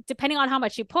you're, depending on how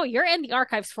much you pull, you're in the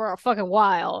archives for a fucking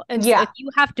while. And so if you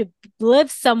have to live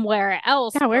somewhere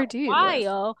else where do you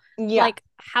live? Like,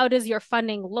 how does your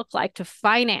funding look like to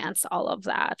finance all of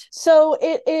that? So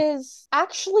it is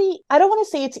actually, I don't want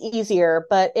to say it's easier,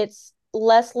 but it's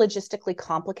less logistically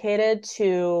complicated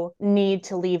to need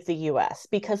to leave the US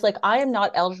because like I am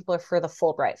not eligible for the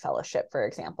Fulbright Fellowship, for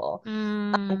example,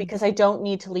 because I don't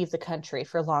need to leave the country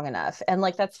for long enough. And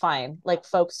like, that's fine. Like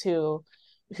folks who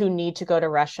need to go to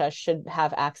Russia should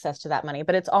have access to that money,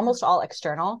 but it's almost all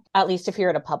external. At least if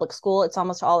you're at a public school, it's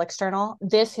almost all external.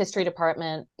 This history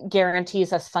department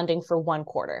guarantees us funding for 1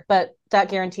 quarter, but that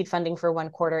guaranteed funding for 1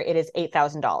 quarter, it is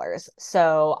 $8,000.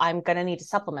 So I'm going to need to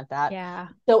supplement that. Yeah.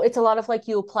 So it's a lot of like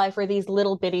you apply for these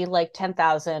little bitty like $10,000,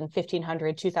 $1,500,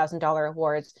 $2,000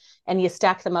 awards, and you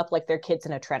stack them up like they're kids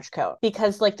in a trench coat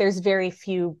because like there's very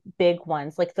few big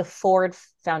ones. Like the Ford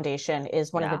Foundation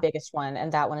is one of the biggest one,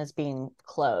 and that one is being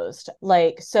closed.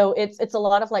 Like, so it's a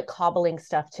lot of like cobbling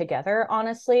stuff together,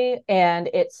 honestly, and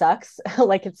it sucks.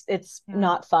 Like it's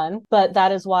not fun, but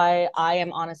that is why I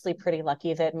am honestly pretty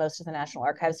lucky that most of the National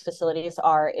Archives facilities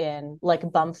are in like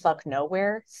bumfuck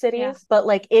nowhere cities. But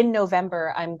like in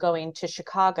November, I'm going to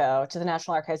Chicago, to the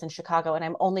National Archives in Chicago, and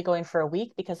I'm only going for a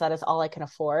week because that is all I can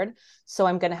afford. So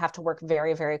I'm going to have to work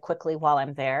very, very quickly while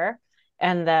I'm there.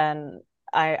 And then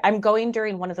I'm going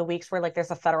during one of the weeks where like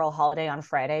there's a federal holiday on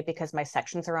Friday because my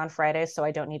sections are on Friday, so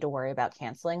I don't need to worry about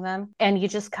canceling them. And you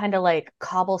just kind of like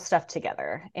cobble stuff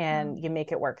together and you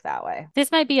make it work that way.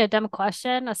 This might be a dumb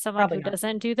question as someone Probably who not.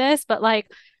 doesn't do this, but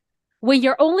like when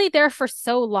you're only there for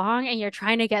so long and you're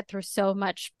trying to get through so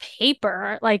much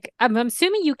paper, like I'm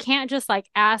assuming you can't just like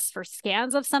ask for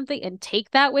scans of something and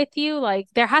take that with you. Like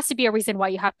there has to be a reason why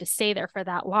you have to stay there for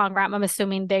that long, right? I'm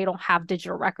assuming they don't have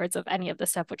digital records of any of the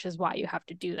stuff, which is why you have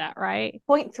to do that, right?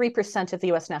 0.3% of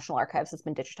the US National Archives has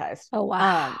been digitized. Oh,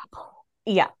 wow.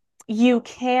 Yeah. You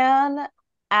can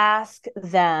ask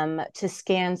them to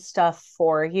scan stuff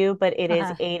for you, but it is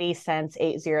 80 cents,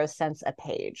 80 cents a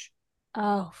page.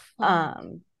 Oh, fuck.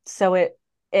 So it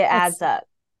adds up.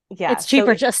 Yeah. It's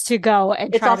cheaper just to go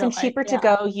and it's try often to cheaper to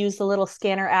go use the little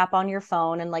scanner app on your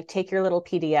phone and like take your little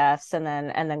PDFs and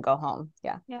then go home.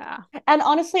 Yeah. Yeah. And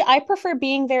honestly, I prefer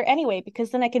being there anyway,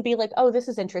 because then I can be like, oh, this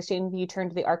is interesting. You turn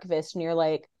to the archivist and you're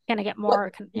like, can I get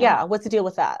more? What's the deal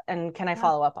with that? And can I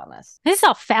follow up on this? This is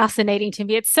all fascinating to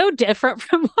me. It's so different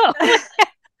from what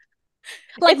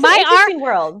like it's my an interesting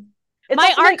world. It's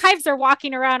my archives are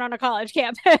walking around on a college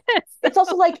campus. It's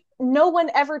also like no one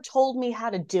ever told me how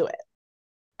to do it.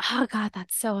 Oh God,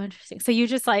 that's so interesting. So you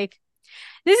just like,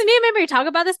 this is me and Mary talk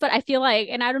about this, but I feel like,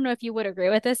 and I don't know if you would agree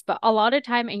with this, but a lot of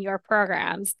time in your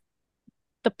programs,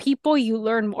 the people you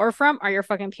learn more from are your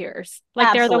fucking peers. Like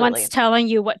Absolutely. They're the ones telling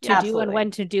you what to do and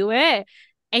when to do it.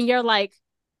 And you're like,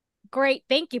 great,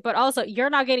 thank you. But also you're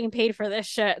not getting paid for this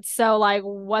shit. So like,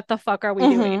 what the fuck are we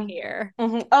doing here?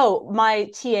 Oh,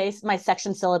 my TAs, my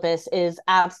section syllabus is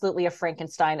absolutely a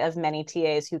Frankenstein of many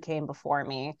TAs who came before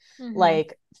me.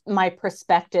 Like my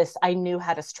prospectus, I knew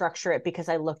how to structure it because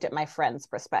I looked at my friends'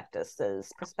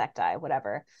 prospecti,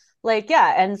 whatever. Like,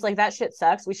 yeah. And it's like, that shit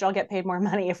sucks. We should all get paid more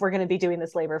money if we're going to be doing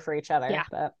this labor for each other. Yeah.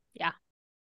 But yeah.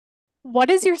 What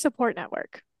is your support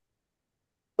network?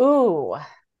 Ooh.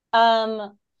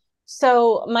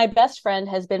 So my best friend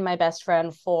has been my best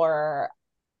friend for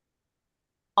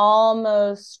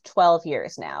almost 12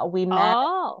 years now. We met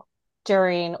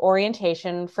during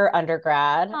orientation for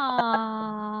undergrad.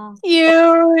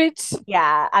 Cute.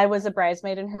 Yeah, I was a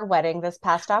bridesmaid in her wedding this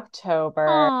past October.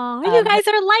 You guys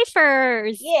are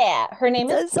lifers. Yeah, her name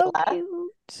is so cute.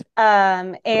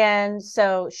 And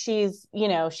so she's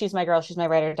my girl, she's my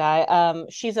ride or die.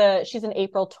 She's an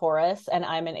April Taurus and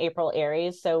I'm an April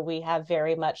Aries, so we have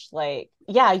very much like,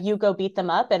 yeah, you go beat them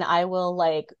up and I will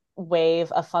like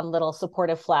wave a fun little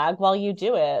supportive flag while you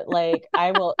do it. Like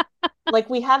I will like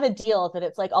we have a deal that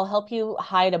it's like I'll help you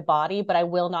hide a body, but I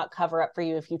will not cover up for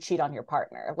you if you cheat on your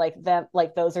partner. Like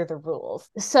those are the rules.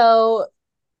 So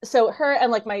her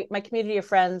and like my community of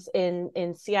friends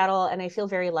in Seattle, and I feel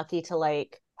very lucky to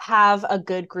like have a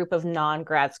good group of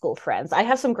non-grad school friends. I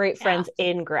have some great friends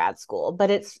in grad school, but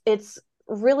it's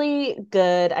really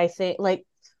good. I think like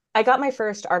I got my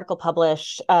first article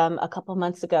published a couple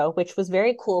months ago, which was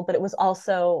very cool, but it was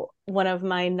also one of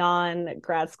my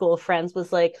non-grad school friends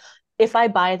was like, if I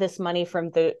buy this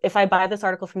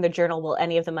article from the journal, will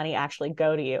any of the money actually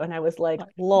go to you? And I was like,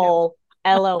 lol,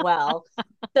 LOL.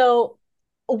 So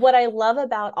what I love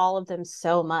about all of them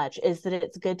so much is that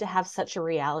it's good to have such a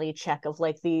reality check of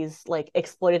like these like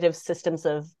exploitative systems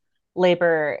of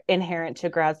labor inherent to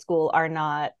grad school are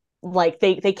not like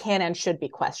they can and should be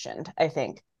questioned, I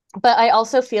think. But I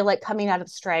also feel like coming out of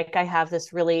the strike, I have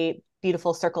this really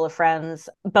beautiful circle of friends,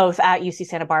 both at UC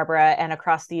Santa Barbara and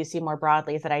across the UC more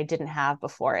broadly that I didn't have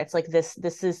before. It's like this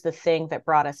is the thing that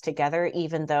brought us together,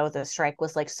 even though the strike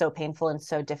was like so painful and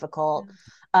so difficult.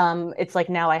 It's like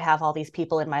now I have all these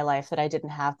people in my life that I didn't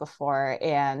have before,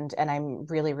 and I'm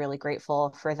really, really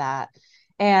grateful for that.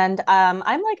 And I'm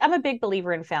a big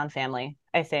believer in found family,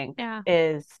 I think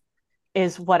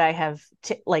is what I have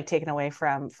taken away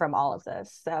from all of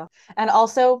this. So, and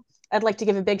also I'd like to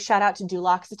give a big shout out to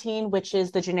duloxetine, which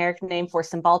is the generic name for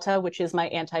Cymbalta, which is my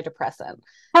antidepressant.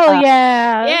 Oh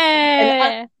yeah.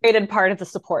 An underrated part of the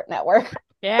support network.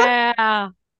 Yeah.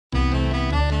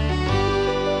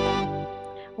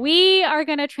 We are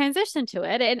going to transition to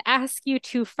it and ask you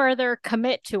to further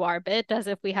commit to our bit, as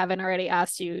if we haven't already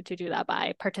asked you to do that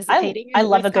by participating. I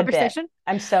love a good bit.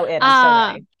 I'm so in. I'm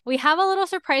so ready. We have a little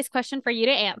surprise question for you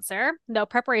to answer. No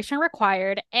preparation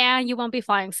required, and you won't be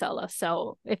flying solo.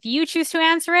 So if you choose to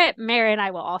answer it, Mary and I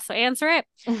will also answer it.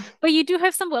 But you do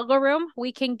have some wiggle room.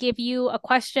 We can give you a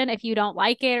question. If you don't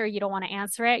like it or you don't want to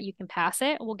answer it, you can pass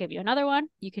it. We'll give you another one.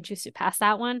 You can choose to pass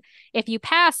that one. If you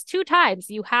pass 2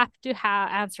 times, you have to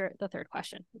answer the third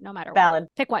question, no matter Valid.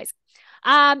 what. Pick wise.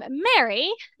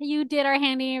 Mary, you did our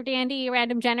handy dandy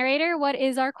random generator. What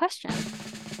is our question?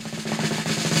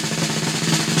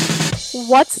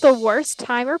 What's the worst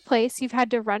time or place you've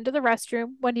had to run to the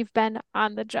restroom when you've been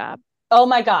on the job? Oh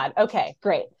my God. Okay,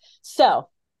 great. So,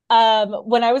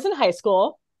 when I was in high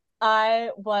school,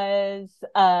 I was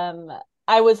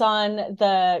on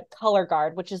the color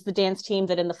guard, which is the dance team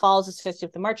that in the falls is associated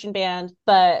with the marching band.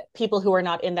 But people who are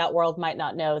not in that world might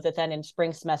not know that then in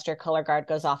spring semester, color guard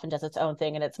goes off and does its own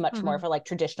thing, and it's much more of a like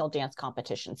traditional dance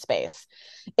competition space.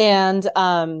 And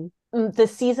the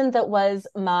season that was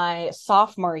my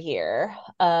sophomore year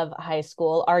of high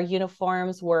school, our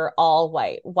uniforms were all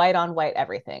white on white,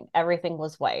 everything. Everything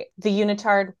was white. The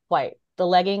unitard, white. The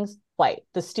leggings, white.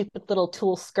 The stupid little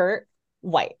tulle skirt,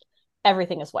 white.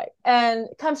 Everything is white. And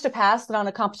it comes to pass that on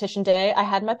a competition day, I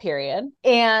had my period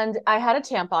and I had a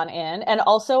tampon in. And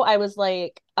also I was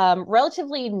like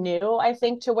relatively new, I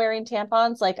think, to wearing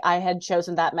tampons. Like I had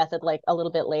chosen that method like a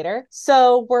little bit later.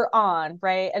 So we're on,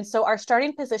 right? And so our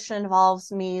starting position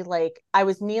involves me, like I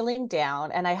was kneeling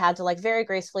down and I had to like very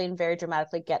gracefully and very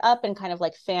dramatically get up and kind of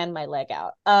like fan my leg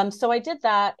out. So I did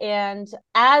that. And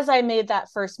as I made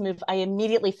that first move, I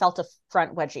immediately felt a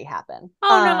front wedgie happen.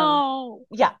 Oh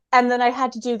no. Yeah. And then I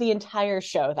had to do the entire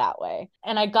show that way.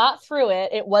 And I got through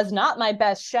it. It was not my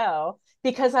best show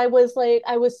because I was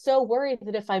so worried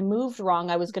that if I moved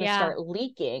wrong, I was going to start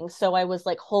leaking. So I was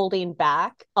like holding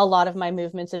back a lot of my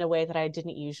movements in a way that I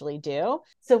didn't usually do.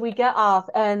 So we get off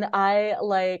and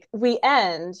we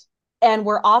end and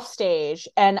we're off stage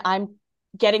and I'm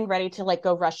getting ready to like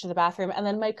go rush to the bathroom. And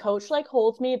then my coach like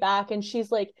holds me back and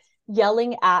she's like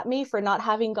yelling at me for not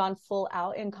having gone full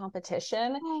out in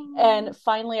competition. And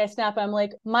finally I snap. I'm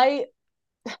like,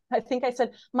 I think I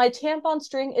said, my tampon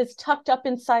string is tucked up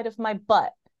inside of my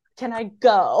butt. Can I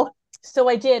go? So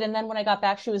I did. And then when I got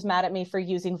back, she was mad at me for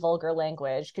using vulgar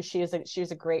language because she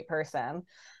was a great person.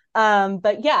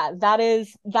 But yeah, that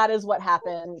is what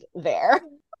happened there.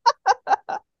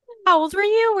 How old were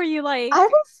you? Were you like... I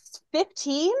was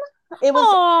 15. It was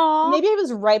Aww. Maybe it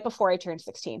was right before I turned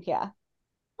 16. Yeah.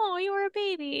 Oh, you were a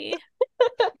baby.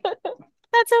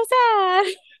 That's so sad.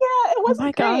 Yeah, it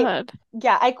wasn't great. God.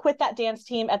 Yeah, I quit that dance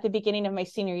team at the beginning of my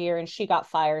senior year and she got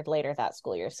fired later that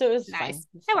school year. So it was nice.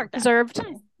 Fine. It worked out. Deserved.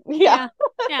 Yeah.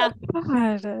 Yeah.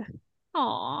 God.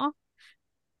 Aw.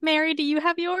 Mary, do you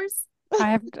have yours?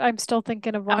 I'm still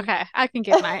thinking of one. Okay, I can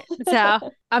give mine.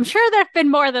 So I'm sure there have been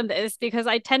more than this because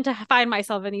I tend to find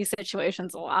myself in these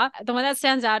situations a lot. The one that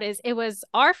stands out is it was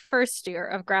our first year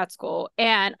of grad school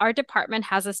and our department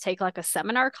has us take like a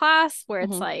seminar class where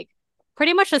it's like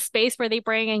pretty much a space where they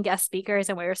bring in guest speakers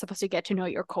and where you're supposed to get to know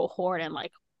your cohort and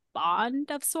like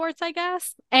bond of sorts, I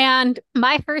guess. And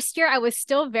my first year, I was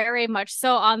still very much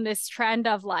so on this trend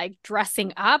of like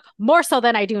dressing up more so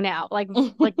than I do now, like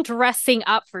dressing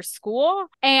up for school.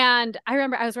 And I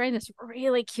remember I was wearing this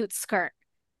really cute skirt,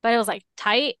 but it was like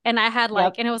tight. And I had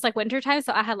like, and it was like wintertime.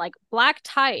 So I had like black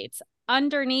tights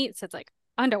underneath. So it's like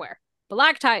underwear,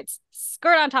 black tights,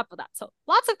 skirt on top of that. So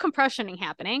lots of compressioning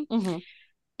happening.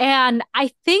 And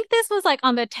I think this was like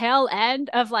on the tail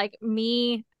end of like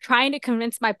me trying to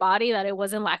convince my body that it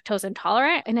wasn't lactose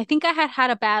intolerant. And I think I had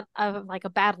a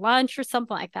bad lunch or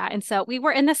something like that. And so we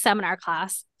were in the seminar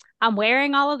class. I'm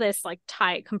wearing all of this like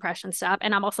tight compression stuff.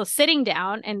 And I'm also sitting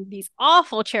down in these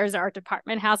awful chairs that our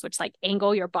department has, which like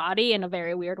angle your body in a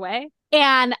very weird way.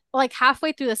 And like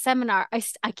halfway through the seminar, I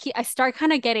start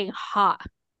kind of getting hot.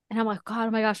 And I'm like, God,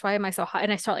 oh my gosh, why am I so hot?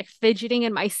 And I start like fidgeting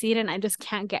in my seat and I just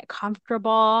can't get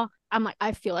comfortable. I'm like,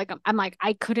 I feel like I'm like,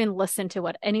 I couldn't listen to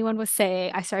what anyone was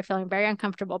saying. I started feeling very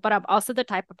uncomfortable, but I'm also the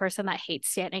type of person that hates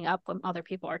standing up when other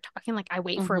people are talking. Like I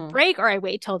wait for a break or I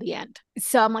wait till the end.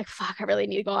 So I'm like, fuck, I really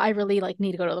need to go. I really like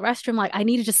need to go to the restroom. Like I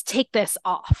need to just take this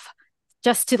off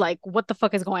just to like, what the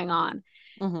fuck is going on?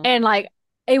 And like,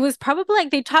 it was probably like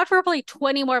they talked for probably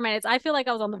 20 more minutes. I feel like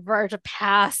I was on the verge of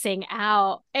passing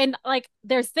out. And like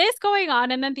there's this going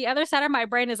on. And then the other side of my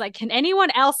brain is like, can anyone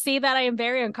else see that I am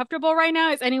very uncomfortable right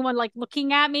now? Is anyone like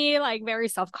looking at me like very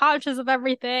self-conscious of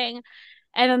everything?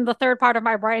 And then the third part of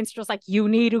my brain's just like, you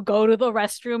need to go to the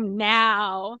restroom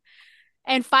now.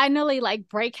 And finally like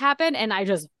break happened and I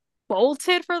just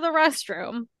bolted for the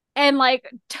restroom and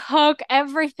like took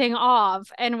everything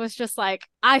off and was just like,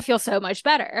 I feel so much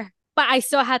better. But I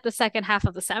still had the second half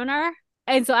of the seminar.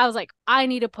 And so I was like, I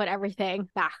need to put everything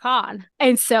back on.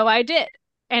 And so I did.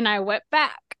 And I went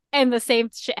back. And the same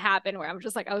shit happened where I'm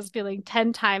just like, I was feeling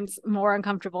 10 times more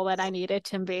uncomfortable than I needed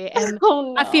to be. And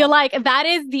Oh, no. I feel like that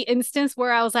is the instance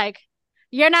where I was like,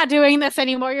 you're not doing this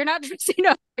anymore. You're not dressing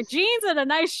up for jeans and a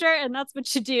nice shirt. And that's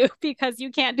what you do because you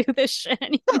can't do this shit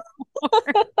anymore.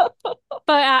 But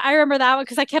I remember that one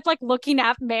because I kept like looking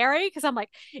at Mary because I'm like,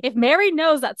 if Mary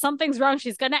knows that something's wrong,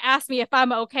 she's going to ask me if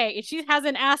I'm okay. If she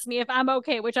hasn't asked me if I'm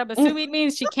okay, which I'm assuming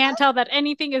means she can't tell that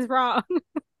anything is wrong.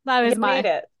 That was made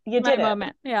it. You my did it.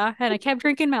 moment. Yeah. And I kept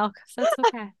drinking milk. So that's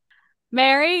okay.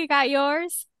 Mary, you got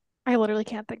yours? I literally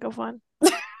can't think of one.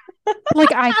 Like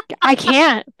I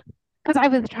can't. Because I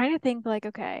was trying to think like,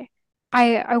 okay,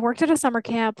 I worked at a summer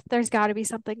camp. There's got to be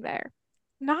something there.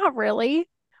 Not really.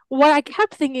 What I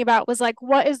kept thinking about was like,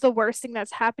 what is the worst thing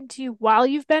that's happened to you while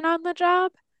you've been on the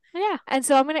job? Yeah. And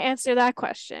so I'm going to answer that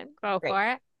question. Go for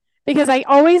it. Because I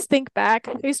always think back,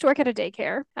 I used to work at a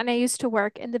daycare and I used to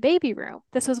work in the baby room.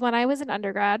 This was when I was an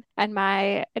undergrad and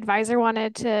my advisor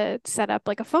wanted to set up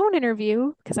like a phone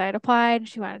interview because I had applied and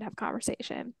she wanted to have a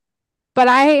conversation. But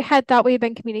I had thought we had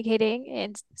been communicating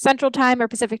in Central Time or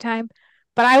Pacific Time,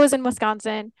 but I was in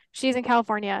Wisconsin. She's in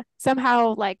California.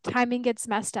 Somehow, like, timing gets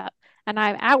messed up, and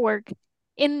I'm at work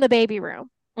in the baby room,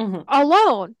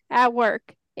 alone at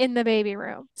work in the baby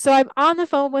room. So I'm on the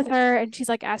phone with her, and she's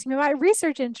like asking me about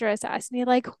research interests, asking me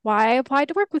like why I applied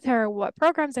to work with her, what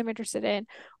programs I'm interested in,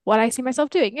 what I see myself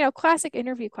doing, classic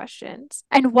interview questions.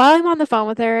 And while I'm on the phone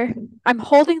with her, I'm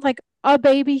holding like a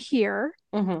baby here.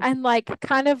 And like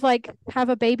kind of like have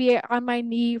a baby on my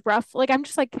knee rough. Like I'm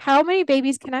just like, how many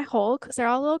babies can I hold? Because they're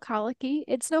all a little colicky.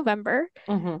 It's November.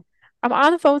 I'm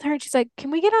on the phone with her and she's like,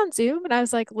 can we get on Zoom? And I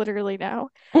was like, literally no.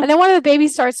 And then one of the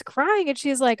babies starts crying and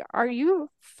she's like, are you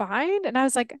fine? And I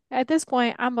was like, at this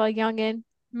point, I'm a youngin',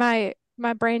 my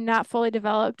brain not fully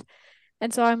developed.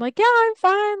 And so I'm like, yeah, I'm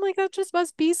fine. Like that just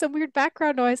must be some weird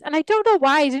background noise. And I don't know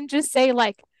why I didn't just say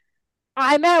like,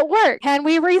 I'm at work. Can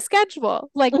we reschedule?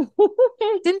 Like,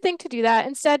 didn't think to do that.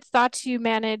 Instead, thought to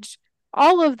manage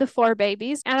all of the 4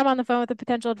 babies. And I'm on the phone with a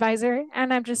potential advisor.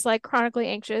 And I'm just like chronically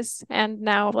anxious. And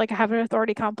now, like, I have an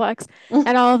authority complex.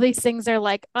 And all of these things are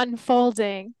like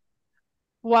unfolding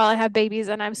while I have babies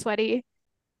and I'm sweaty.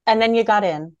 And then you got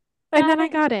in. And then I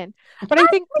got in. But I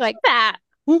think, like, that.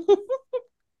 What?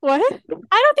 I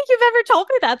don't think you've ever told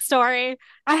me that story.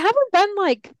 I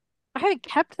haven't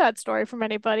kept that story from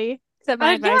anybody. Except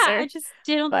my advisor. Yeah, I just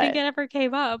didn't think it ever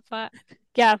came up, but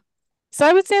yeah. So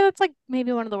I would say that's like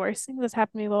maybe one of the worst things that's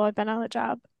happened to me while I've been on the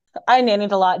job. I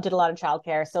nannied a lot, did a lot of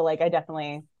childcare, so like I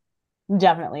definitely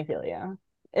feel you.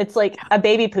 It's like a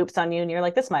baby poops on you and you're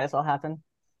like, this might as well happen.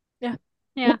 Yeah.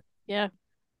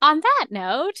 On that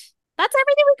note, that's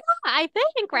everything we got, I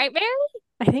think, right, Mary?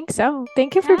 I think so.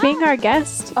 Thank you for being our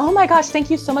guest. Oh my gosh,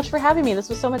 thank you so much for having me. This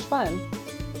was so much fun.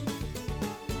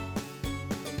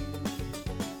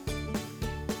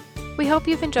 We hope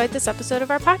you've enjoyed this episode of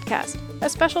our podcast. A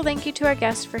special thank you to our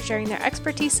guests for sharing their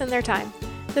expertise and their time.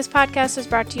 This podcast is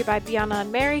brought to you by Janna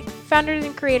and Mary, founders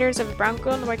and creators of Brown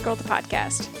Girl and White Girl, the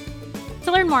podcast.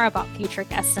 To learn more about future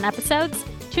guests and episodes,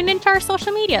 tune into our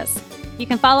social medias. You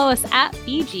can follow us at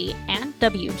BG and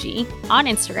WG on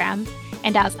Instagram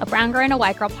and as a Brown Girl and a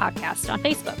White Girl podcast on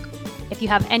Facebook. If you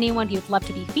have anyone you'd love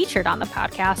to be featured on the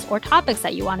podcast or topics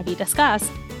that you want to be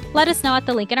discussed, let us know at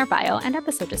the link in our bio and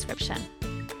episode description.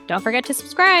 Don't forget to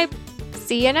subscribe.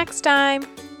 See you next time.